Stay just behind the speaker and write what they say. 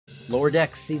Lower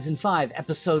Decks Season 5,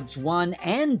 Episodes 1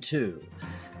 and 2.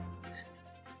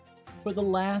 For the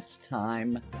last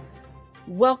time,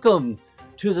 welcome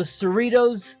to the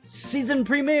Cerritos season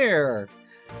premiere.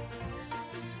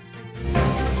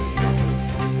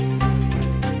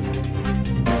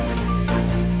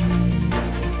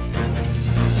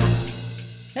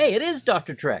 Hey, it is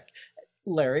Dr. Trek,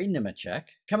 Larry Nemecek,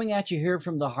 coming at you here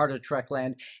from the heart of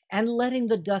Trekland and letting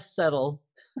the dust settle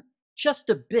just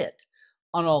a bit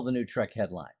on all the new Trek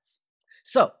headlines.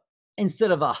 So,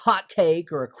 instead of a hot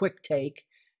take or a quick take,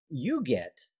 you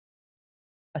get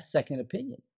a second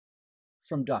opinion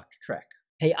from Dr. Trek.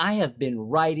 Hey, I have been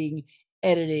writing,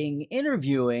 editing,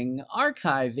 interviewing,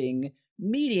 archiving,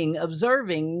 meeting,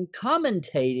 observing,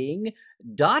 commentating,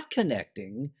 dot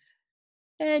connecting,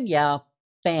 and yeah,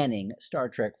 fanning Star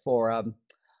Trek for a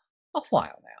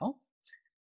while now.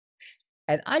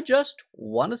 And I just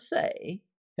want to say,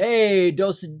 hey,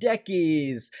 dos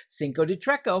Deckies, cinco de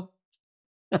Treco.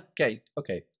 Okay,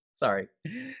 sorry.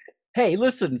 Hey,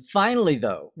 listen, finally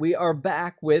though, we are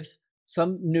back with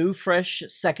some new, fresh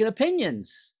second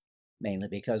opinions. Mainly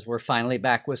because we're finally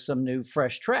back with some new,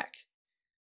 fresh Trek.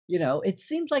 You know, it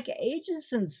seems like ages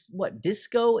since,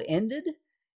 Disco ended?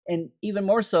 And even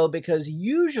more so because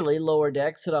usually Lower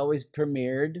Decks had always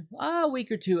premiered a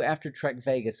week or two after Trek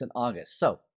Vegas in August.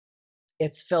 So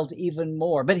it's felt even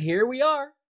more. But here we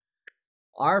are.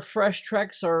 Our fresh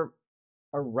Treks are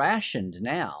rationed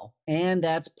now. And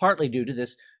that's partly due to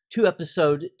this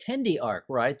 2-episode Tendi arc,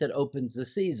 right, that opens the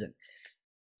season.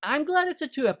 I'm glad it's a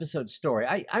 2-episode story.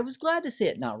 I was glad to see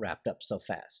it not wrapped up so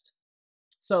fast.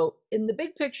 So in the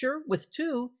big picture, with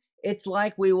 2, it's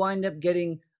like we wind up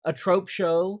getting a trope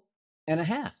show and a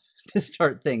half to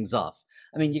start things off.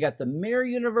 I mean, you got the Mirror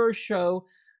Universe show,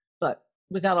 but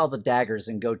without all the daggers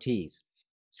and goatees.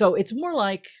 So it's more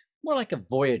like a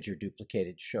Voyager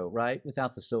duplicated show, right?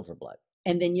 Without the silver blood.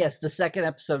 And then, yes, the second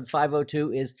episode,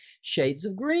 502, is Shades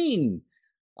of Green,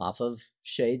 off of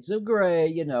Shades of Grey,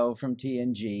 you know, from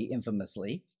TNG,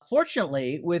 infamously.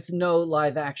 Fortunately, with no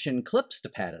live-action clips to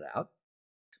pad it out.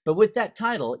 But with that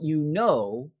title, you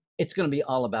know it's going to be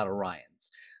all about Orions.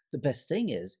 The best thing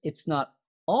is, it's not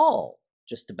all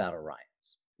just about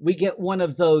Orions. We get one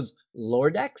of those Lower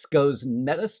Decks goes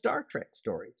meta Star Trek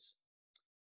stories.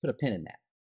 Put a pin in that.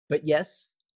 But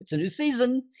yes, it's a new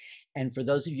season. And for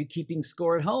those of you keeping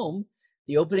score at home,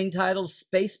 the opening title,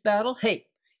 Space Battle, hey,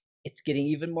 it's getting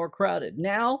even more crowded.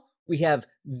 Now we have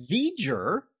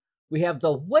V'ger, we have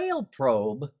the Whale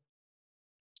Probe,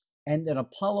 and an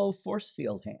Apollo force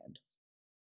field hand.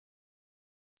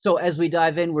 So as we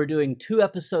dive in, we're doing 2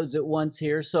 episodes at once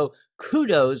here. So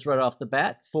kudos right off the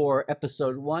bat for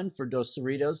episode 1 for Dos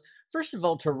Cerritos. First of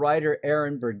all, to writer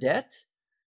Aaron Burdett.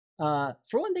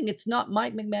 For one thing, it's not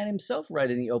Mike McMahon himself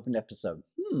writing the open episode.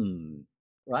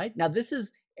 Right? Now, this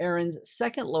is Aaron's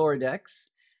second Lower Decks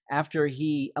after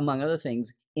he, among other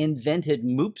things, invented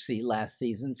Moopsie last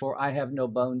season for I Have No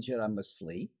Bones Yet I Must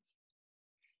Flee.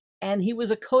 And he was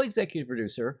a co-executive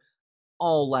producer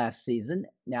all last season,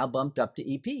 now bumped up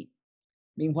to EP.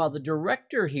 Meanwhile, the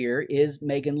director here is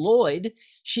Megan Lloyd.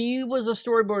 She was a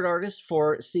storyboard artist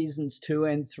for seasons 2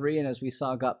 and 3, and as we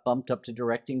saw, got bumped up to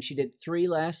directing. She did 3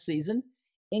 last season,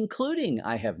 including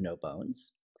I Have No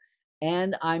Bones.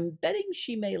 And I'm betting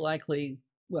she may likely,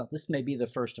 this may be the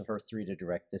first of her 3 to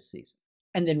direct this season.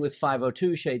 And then with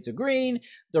 502 Shades of Green,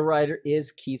 the writer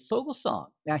is Keith Fogelsong.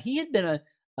 Now, he had been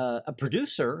a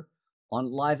producer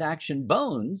on live-action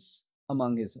Bones,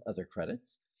 among his other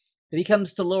credits. But he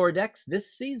comes to Lower Decks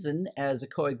this season as a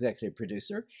co-executive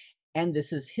producer, and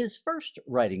this is his first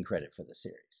writing credit for the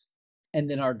series. And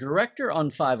then our director on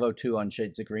 502 on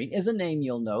Shades of Green is a name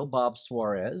you'll know, Bob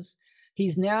Suarez.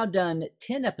 He's now done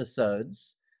 10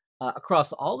 episodes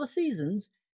across all the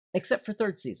seasons, except for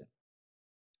 3rd season.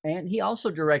 And he also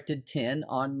directed 10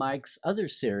 on Mike's other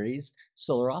series,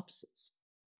 Solar Opposites.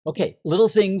 Okay, little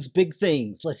things, big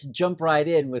things. Let's jump right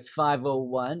in with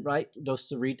 501, right? Dos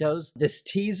Cerritos. This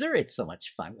teaser, it's so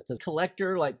much fun with this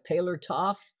collector like Paler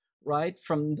Toff, right?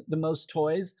 From The Most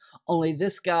Toys. Only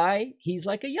this guy, he's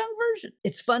like a young version.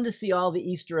 It's fun to see all the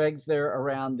Easter eggs there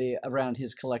around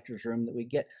his collector's room that we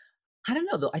get. I don't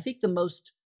know though. I think the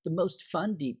most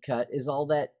fun deep cut is all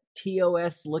that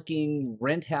TOS looking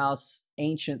rent house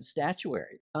ancient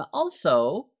statuary.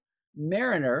 Also,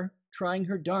 Mariner trying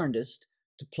her darndest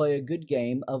to play a good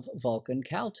game of Vulcan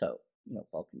Calto,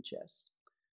 Vulcan chess,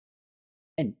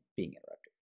 and being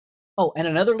interrupted. Oh, and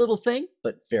another little thing,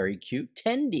 but very cute,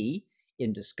 Tendi,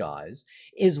 in disguise,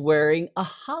 is wearing a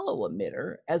hollow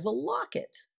emitter as a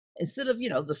locket. Instead of,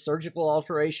 the surgical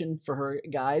alteration for her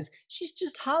guys, she's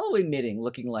just hollow emitting,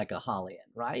 looking like a Hollian,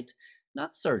 right?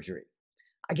 Not surgery.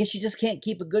 I guess you just can't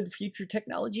keep a good future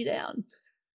technology down.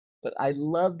 But I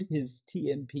loved his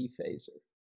TMP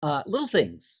phaser. Little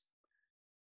things.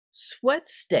 Sweat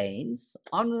stains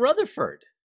on Rutherford.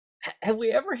 Have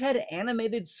we ever had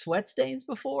animated sweat stains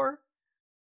before?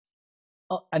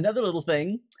 Oh, another little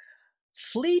thing.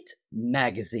 Fleet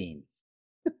magazine.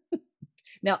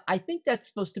 Now, I think that's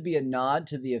supposed to be a nod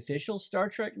to the official Star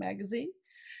Trek magazine,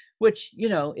 which,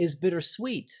 is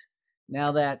bittersweet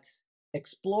now that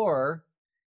Explorer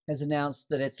has announced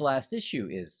that its last issue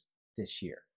is this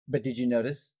year. But did you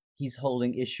notice he's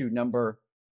holding issue number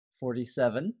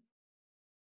 47?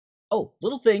 Oh,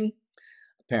 little thing.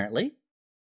 Apparently,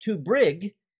 to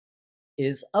brig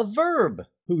is a verb.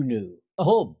 Who knew?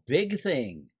 Oh, big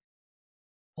thing.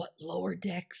 What Lower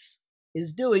Decks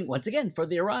is doing, once again, for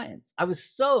the Orions. I was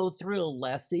so thrilled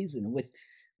last season with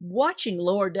watching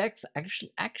Lower Decks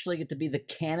actually get to be the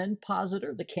canon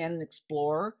positor, the canon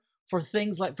explorer for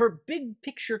things like, for big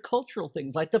picture cultural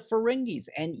things like the Ferengis.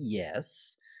 And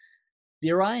yes, the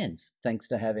Orions, thanks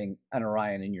to having an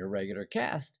Orion in your regular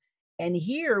cast. And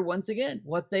here, once again,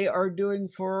 what they are doing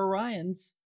for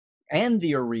Orions and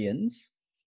the Orions.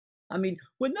 I mean,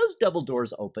 when those double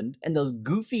doors opened and those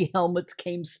goofy helmets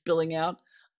came spilling out,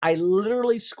 I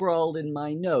literally scrawled in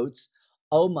my notes,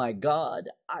 "Oh my God,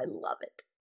 I love it."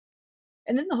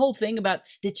 And then the whole thing about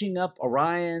stitching up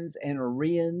Orions and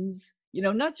Orions,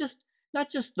 not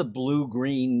just the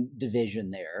blue-green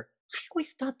division there. I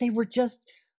always thought they were just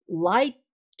light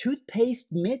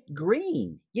toothpaste mint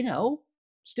green,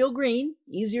 still green,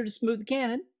 easier to smooth the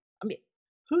cannon. I mean,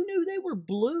 who knew they were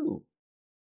blue?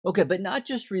 Okay, but not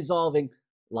just resolving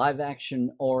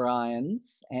live-action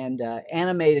Orions and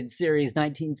animated series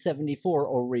 1974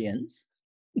 Orions.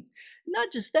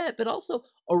 Not just that, but also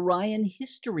Orion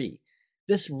history.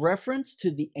 This reference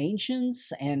to the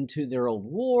ancients and to their old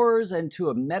wars and to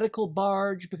a medical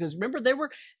barge, because remember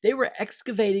they were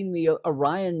excavating the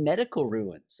Orion medical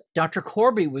ruins. Dr.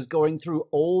 Corby was going through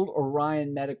old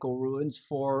Orion medical ruins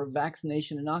for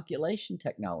vaccination inoculation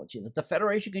technology that the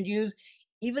Federation could use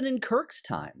even in Kirk's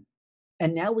time.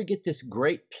 And now we get this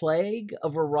great plague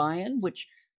of Orion, which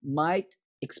might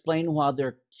explain why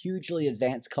their hugely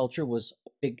advanced culture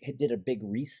did a big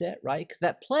reset, right? Because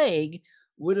that plague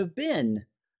would have been,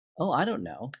 I don't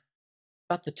know,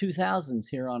 about the 2000s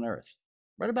here on Earth,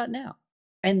 right about now.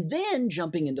 And then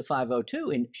jumping into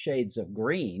 502 in Shades of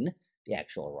Green, the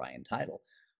actual Orion title,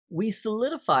 we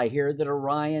solidify here that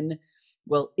Orion,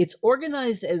 well, it's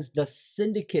organized as the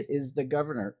Syndicate is the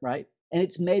governor, right? And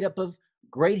it's made up of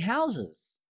great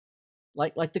houses,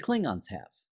 like the Klingons have.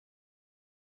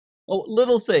 Oh,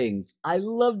 little things. I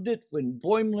loved it when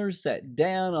Boimler sat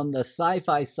down on the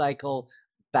sci-fi cycle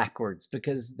backwards,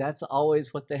 because that's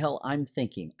always what the hell I'm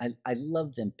thinking. I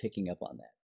love them picking up on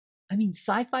that. I mean,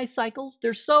 sci-fi cycles,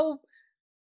 they're so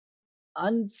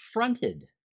unfronted.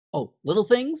 Oh, little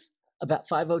things about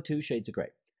 502 Shades of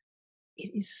Grey.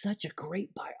 It is such a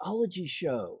great biology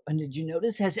show. And did you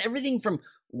notice? It has everything from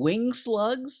wing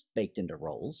slugs baked into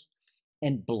rolls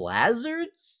and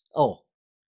blazards. Oh,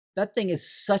 that thing is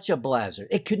such a blazard.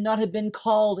 It could not have been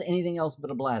called anything else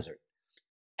but a blazard.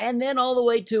 And then all the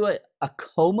way to a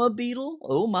coma beetle.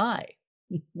 Oh my,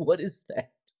 what is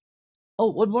that? Oh,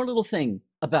 one more little thing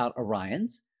about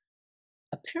Orions.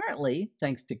 Apparently,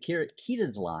 thanks to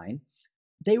Kita's line,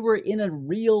 they were in a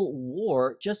real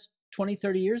war just 20,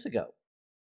 30 years ago.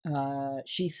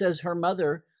 She says her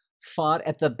mother fought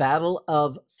at the Battle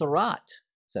of Thorat.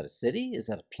 Is that a city? Is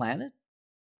that a planet?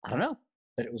 I don't know,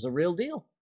 but it was a real deal.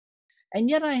 And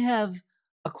yet I have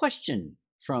a question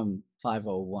from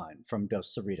 501, from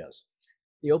Dos Cerritos.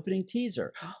 The opening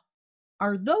teaser.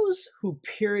 Are those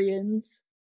Hooperians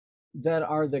that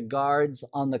are the guards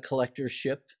on the collector's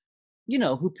ship?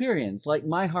 Hooperians, like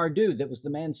my Hardu that was the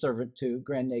manservant to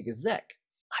Grand Nagus Zek.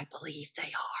 I believe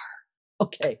they are.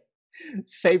 Okay.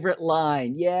 Favorite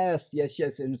line. Yes,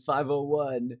 in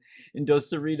 501, in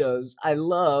Dos Cerritos. I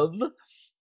love,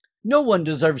 no one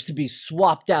deserves to be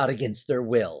swapped out against their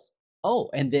will. Oh,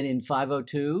 and then in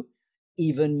 502,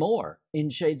 even more. In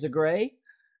Shades of Grey,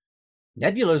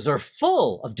 nebulas are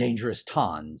full of dangerous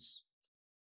tons.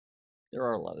 There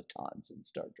are a lot of tons in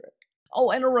Star Trek. Oh,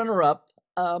 and a runner-up,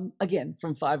 again,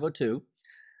 from 502.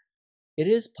 It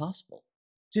is possible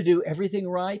to do everything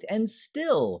right and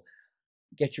still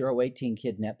get your O18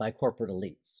 kidnapped by corporate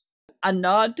elites. A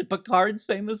nod to Picard's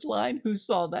famous line, who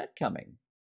saw that coming?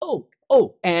 Oh,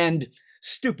 and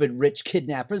stupid rich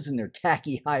kidnappers in their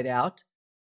tacky hideout,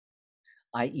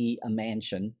 i.e. a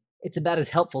mansion. It's about as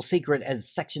helpful secret as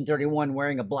Section 31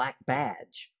 wearing a black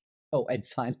badge. Oh, and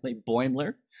finally,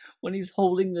 Boimler, when he's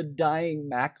holding the dying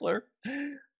Mackler.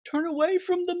 Turn away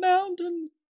from the mountain.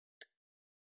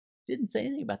 Didn't say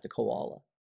anything about the koala.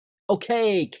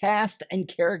 Okay, cast and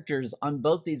characters on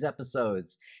both these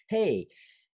episodes. Hey,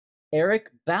 Eric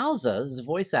Bauza's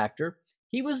voice actor,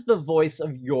 he was the voice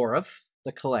of Yorif,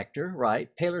 the Collector, right?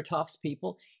 Palertoft's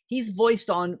people. He's voiced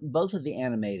on both of the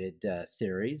animated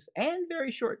series and very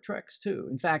short treks, too.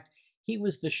 In fact, he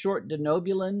was the short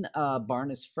Denobulan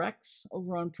Barnus Frex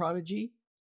over on Prodigy.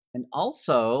 And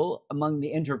also, among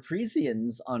the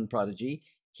Interpresians on Prodigy,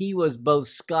 he was both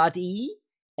Scott E.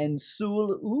 and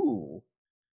Sul U.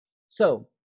 So,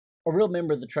 a real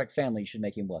member of the Trek family, you should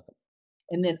make him welcome.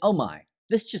 And then, oh my,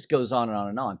 this just goes on and on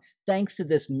and on. Thanks to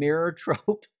this mirror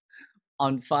trope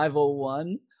on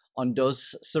 501, on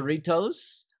Dos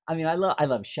Cerritos. I mean, I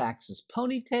love Shax's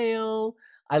ponytail.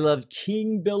 I love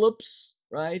King Billups,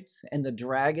 right? And the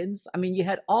dragons. I mean, you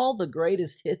had all the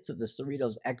greatest hits of the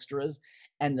Cerritos extras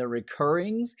and the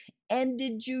recurrings. And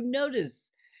did you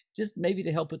notice, just maybe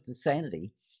to help with the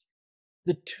sanity,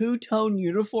 the two-tone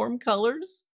uniform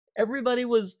colors? Everybody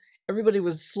was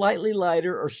slightly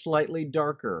lighter or slightly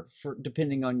darker for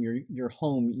depending on your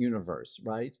home universe,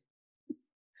 right?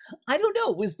 I don't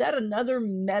know. Was that another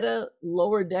meta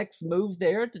Lower Decks move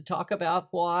there to talk about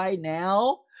why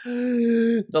now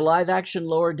the live action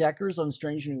Lower Deckers on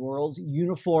Strange New Worlds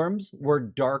uniforms were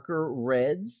darker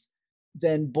reds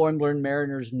than Born Learn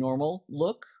Mariner's normal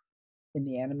look in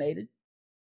the animated?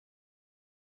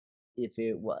 If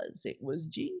it was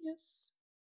genius.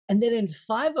 And then in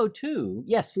 502,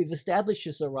 yes, we've established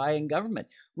this Orion government.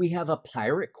 We have a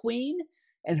pirate queen,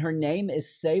 and her name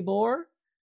is Sabor.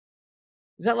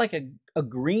 Is that like a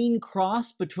green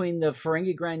cross between the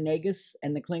Ferengi Grand Nagus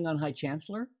and the Klingon High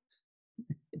Chancellor?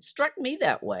 It struck me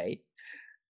that way.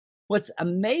 What's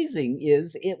amazing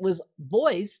is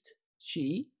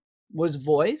she was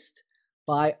voiced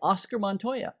by Oscar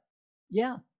Montoya.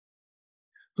 Yeah.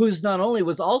 Who's not only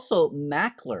was also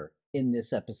Mackler in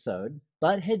this episode,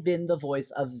 but had been the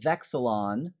voice of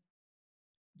Vexilon,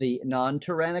 the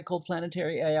non-tyrannical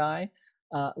planetary AI,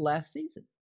 last season.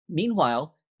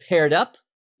 Meanwhile, paired up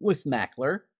with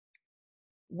Mackler,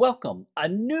 welcome, a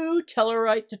new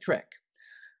Tellarite to Trek,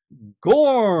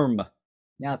 Gorm.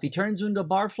 Now, if he turns into a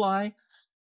barfly,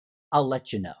 I'll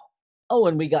let you know. Oh,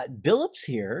 and we got Billups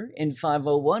here in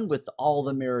 501 with all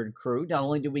the mirrored crew. Not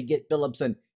only do we get Billups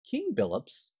and King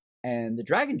Billups and the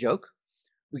Dragon Joke,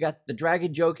 we got the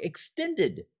Dragon Joke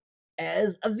extended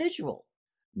as a visual.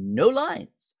 No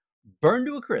lines, burned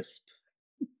to a crisp.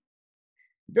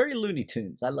 Very Looney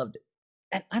Tunes. I loved it.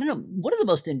 And I don't know, one of the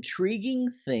most intriguing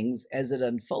things as it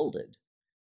unfolded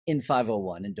in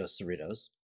 501 in Dos Cerritos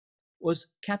was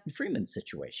Captain Freeman's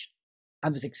situation. I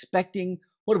was expecting,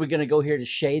 what are we going to go here to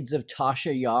Shades of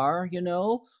Tasha Yar, you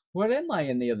know? What am I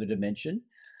in the other dimension?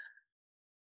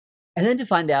 And then to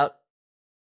find out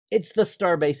it's the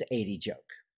Starbase 80 joke.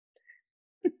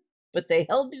 But they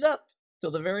held it up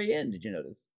till the very end, did you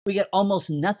notice? We get almost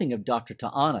nothing of Dr.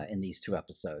 Ta'ana in these two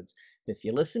episodes. If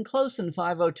you listen close in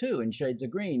 502 in Shades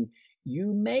of Green,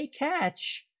 you may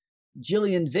catch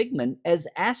Gillian Vigman as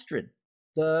Astrid,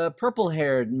 the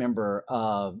purple-haired member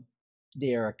of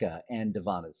the Erica and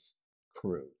Devana's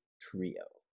crew trio.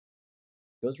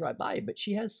 Goes right by you, but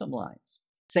she has some lines.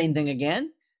 Same thing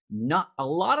again. Not a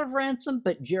lot of Ransom,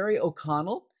 but Jerry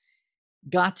O'Connell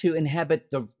got to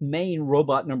inhabit the main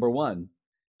robot number 1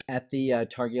 at the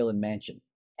Targillan mansion.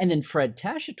 And then Fred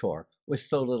Tashator, with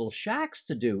so little Shax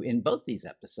to do in both these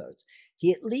episodes,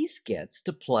 he at least gets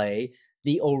to play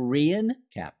the Orion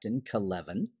captain,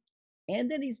 Kalevan,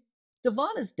 and then he's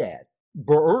Devana's dad,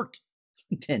 Bert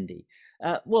Tendi.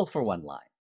 Well, for one line.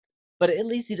 But at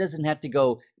least he doesn't have to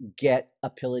go get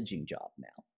a pillaging job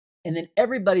now. And then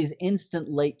everybody's instant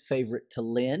late favorite to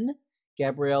Lynn,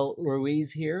 Gabrielle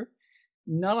Ruiz here.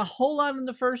 Not a whole lot in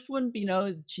the first one, you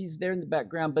know, she's there in the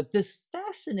background, but this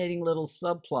fascinating little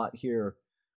subplot here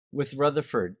with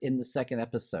Rutherford in the second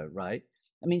episode, right?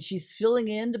 I mean, she's filling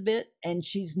in a bit, and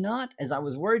she's not, as I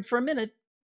was worried for a minute,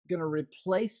 going to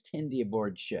replace Tendi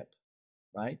aboard ship,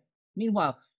 right?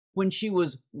 Meanwhile, when she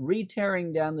was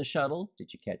re-tearing down the shuttle,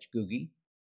 did you catch Googie?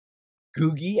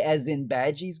 Googie, as in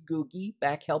Badgie's Googie,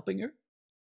 back helping her?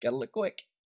 Gotta look quick.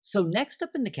 So next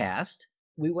up in the cast,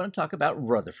 we want to talk about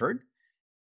Rutherford.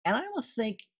 And I almost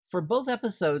think for both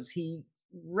episodes, he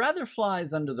rather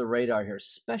flies under the radar here,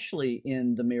 especially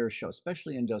in the Mirror Show,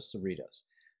 especially in Dos Cerritos.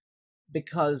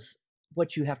 Because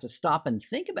what you have to stop and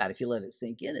think about if you let it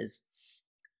sink in is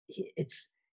it's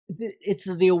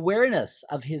the awareness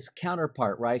of his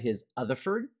counterpart, right? His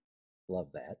Otherford.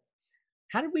 Love that.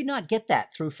 How did we not get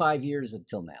that through 5 years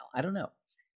until now? I don't know.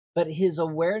 But his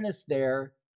awareness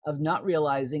there of not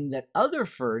realizing that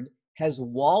Otherford has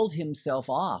walled himself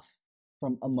off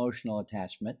from emotional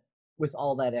attachment with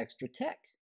all that extra tech.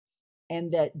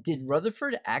 And that, did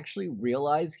Rutherford actually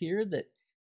realize here that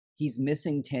he's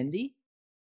missing Tendi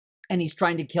and he's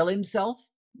trying to kill himself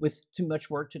with too much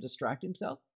work to distract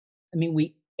himself? I mean,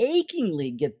 we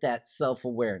achingly get that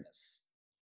self-awareness.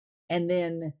 And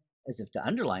then, as if to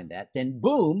underline that, then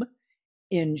boom,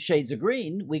 in Shades of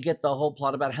Green, we get the whole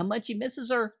plot about how much he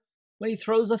misses her when he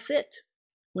throws a fit,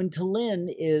 when T'Lyn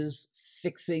is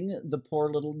fixing the poor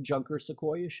little Junker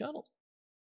Sequoia shuttle.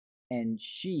 And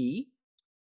she,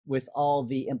 with all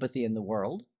the empathy in the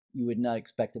world you would not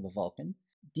expect of a Vulcan,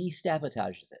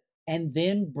 desabotages it. And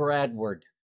then Bradward.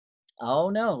 Oh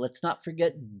no, let's not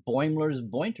forget Boimler's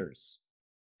Bointers.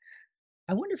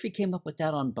 I wonder if he came up with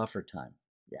that on buffer time.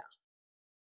 Yeah.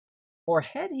 Or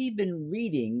had he been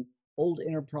reading old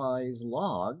Enterprise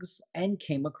logs and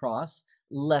came across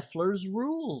Leffler's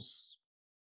rules?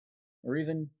 Or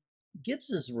even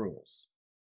Gibbs's rules?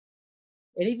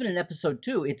 And even in episode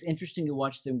 2, it's interesting to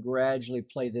watch them gradually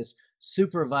play this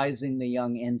supervising the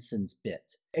young ensigns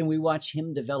bit. And we watch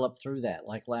him develop through that,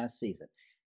 like last season.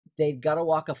 They've got to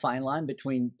walk a fine line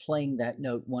between playing that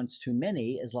note once too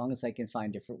many, as long as they can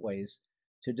find different ways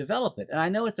to develop it. And I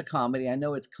know it's a comedy, I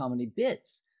know it's comedy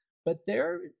bits, but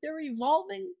they're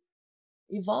evolving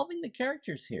the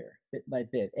characters here bit by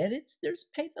bit. And there's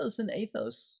pathos and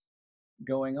ethos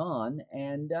going on,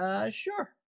 and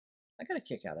sure, I got a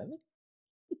kick out of it.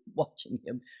 Watching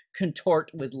him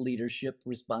contort with leadership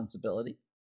responsibility.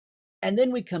 And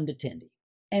then we come to Tendi.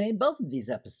 And in both of these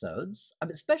episodes,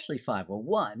 especially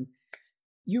 501,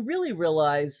 you really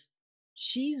realize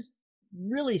she's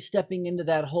really stepping into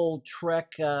that whole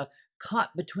Trek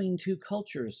caught between two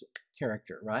cultures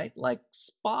character, right? Like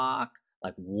Spock,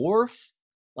 like Worf,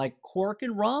 like Quark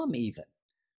and Rom even.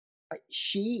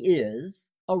 She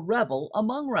is a rebel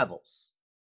among rebels.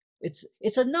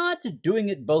 It's a nod to doing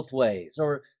it both ways,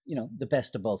 or, you know, the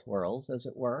best of both worlds, as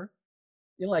it were.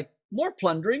 You're like, more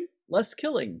plundering, less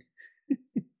killing.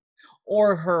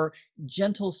 Or her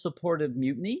gentle, supportive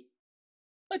mutiny,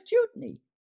 a mutiny.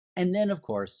 And then, of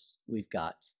course, we've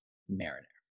got Mariner.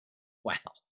 Wow.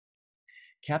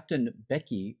 Captain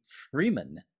Becky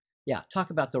Freeman. Yeah,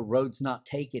 talk about the roads not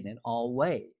taken in all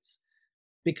ways.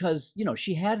 Because, you know,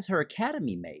 she has her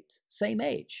academy mate, same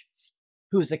age,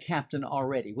 who's a captain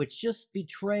already, which just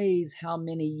betrays how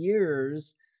many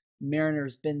years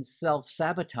Mariner's been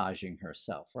self-sabotaging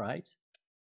herself, right?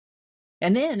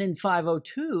 And then in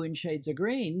 502, in Shades of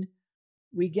Green,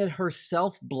 we get her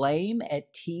self-blame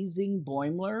at teasing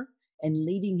Boimler and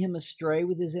leading him astray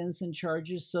with his ensign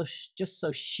charges, just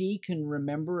so she can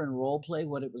remember and roleplay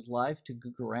what it was like to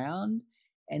gook around.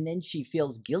 And then she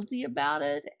feels guilty about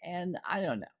it, and I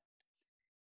don't know.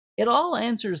 It all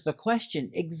answers the question,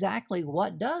 exactly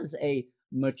what does a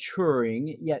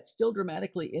maturing, yet still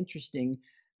dramatically interesting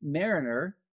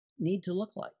Mariner need to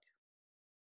look like?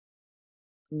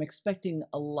 I'm expecting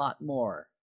a lot more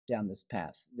down this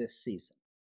path this season.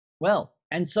 Well,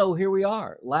 and so here we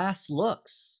are, last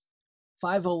looks,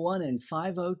 501 and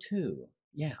 502.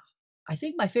 Yeah, I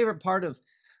think my favorite part of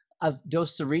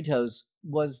Dos Cerritos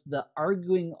was the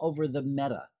arguing over the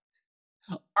meta.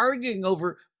 Arguing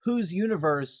over whose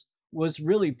universe was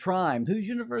really prime, whose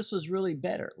universe was really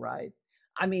better, right?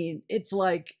 I mean, it's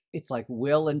like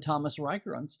Will and Thomas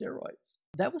Riker on steroids.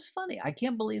 That was funny. I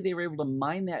can't believe they were able to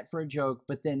mine that for a joke,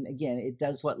 but then again, it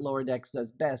does what Lower Decks does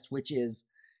best, which is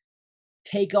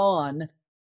take on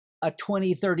a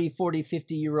 20, 30, 40,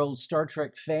 50-year-old Star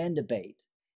Trek fan debate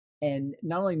and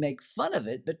not only make fun of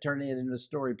it, but turn it into a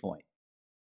story point.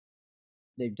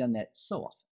 They've done that so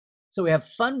often. So we have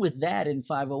fun with that in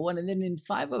 501. And then in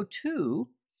 502,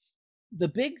 the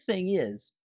big thing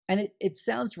is, and it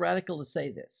sounds radical to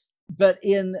say this, but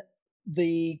in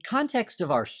the context of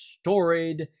our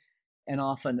storied and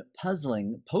often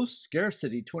puzzling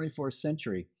post-scarcity 24th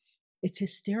century, it's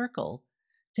hysterical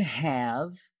to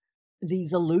have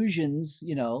these allusions,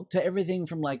 you know, to everything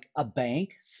from like a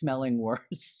bank smelling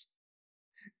worse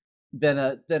than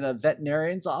a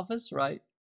veterinarian's office, right?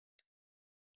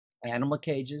 Animal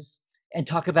cages, and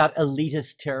talk about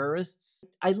elitist terrorists.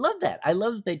 I love that. I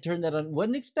love that they turned that on.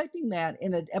 Wasn't expecting that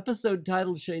in an episode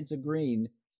titled Shades of Green.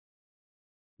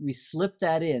 We slipped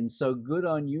that in, so good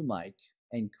on you, Mike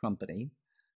and company.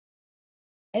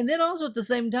 And then also at the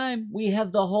same time, we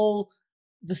have the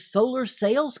solar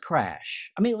sails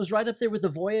crash. I mean, it was right up there with the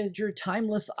Voyager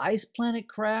timeless ice planet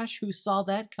crash. Who saw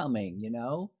that coming, you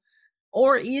know?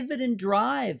 Or even in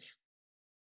Drive.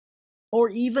 Or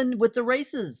even with the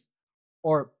races.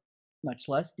 Or much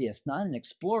less DS9 and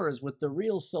Explorers with the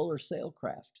real solar sail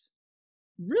craft.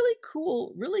 Really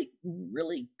cool, really,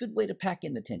 really good way to pack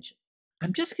in the tension.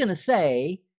 I'm just going to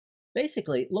say,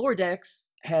 Basically, Lower Decks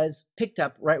has picked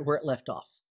up right where it left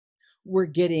off. We're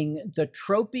getting the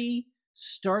tropey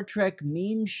Star Trek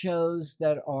meme shows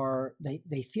that are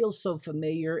they feel so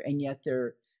familiar, and yet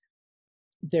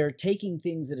they're taking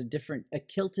things at a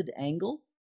kilted angle.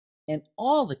 And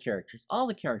all the characters,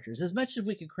 as much as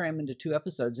we could cram into 2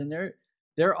 episodes, and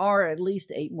there are at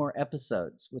least 8 more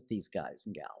episodes with these guys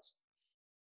and gals.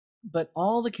 But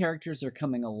all the characters are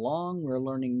coming along. We're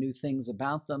learning new things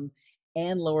about them.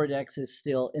 And Lower Decks is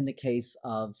still, in the case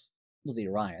of the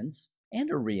Orions and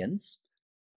Orions,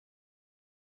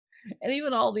 and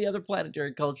even all the other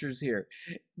planetary cultures here,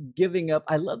 giving up.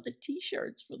 I love the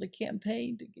t-shirts for the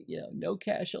campaign to, no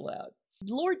cash allowed.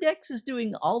 Lower Decks is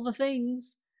doing all the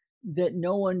things that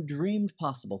no one dreamed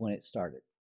possible when it started.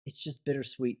 It's just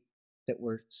bittersweet that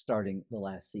we're starting the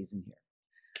last season here.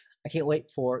 I can't wait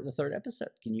for the 3rd episode.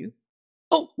 Can you?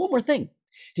 Oh, one more thing.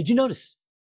 Did you notice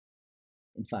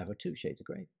in 502 Shades of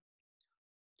Grey,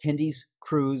 Tendy's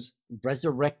crew's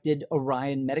resurrected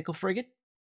Orion medical frigate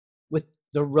with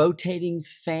the rotating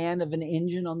fan of an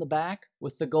engine on the back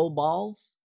with the gold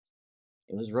balls?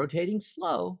 It was rotating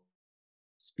slow.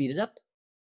 Speed it up.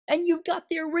 And you've got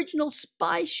the original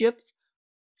spy ship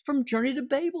from Journey to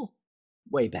Babel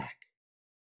way back.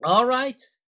 All right.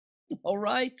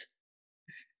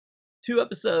 2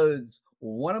 episodes,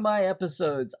 one of my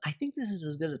episodes. I think this is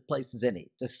as good a place as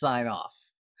any to sign off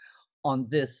on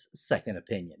this second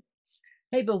opinion.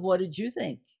 Hey, but what did you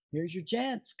think? Here's your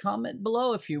chance. Comment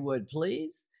below if you would,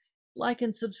 please. Like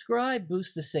and subscribe.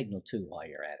 Boost the signal too while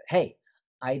you're at it. Hey,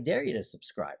 I dare you to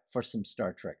subscribe for some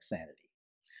Star Trek sanity.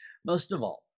 Most of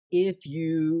all, if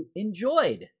you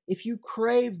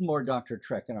craved more Dr.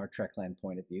 Trek and our Trekland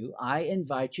point of view, I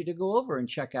invite you to go over and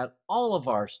check out all of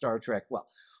our Star Trek,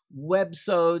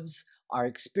 websodes, our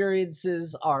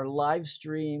experiences, our live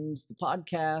streams, the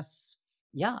podcasts,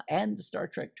 and the Star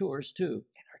Trek tours too,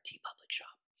 and our TeePublic shop.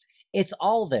 It's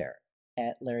all there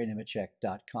at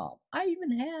LarryNemecek.com. I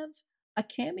even have a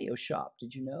Cameo shop.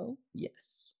 Did you know?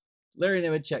 Yes.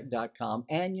 LarryNemecek.com.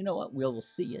 And you know what? We'll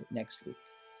see you next week.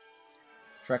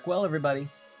 Trek well, everybody.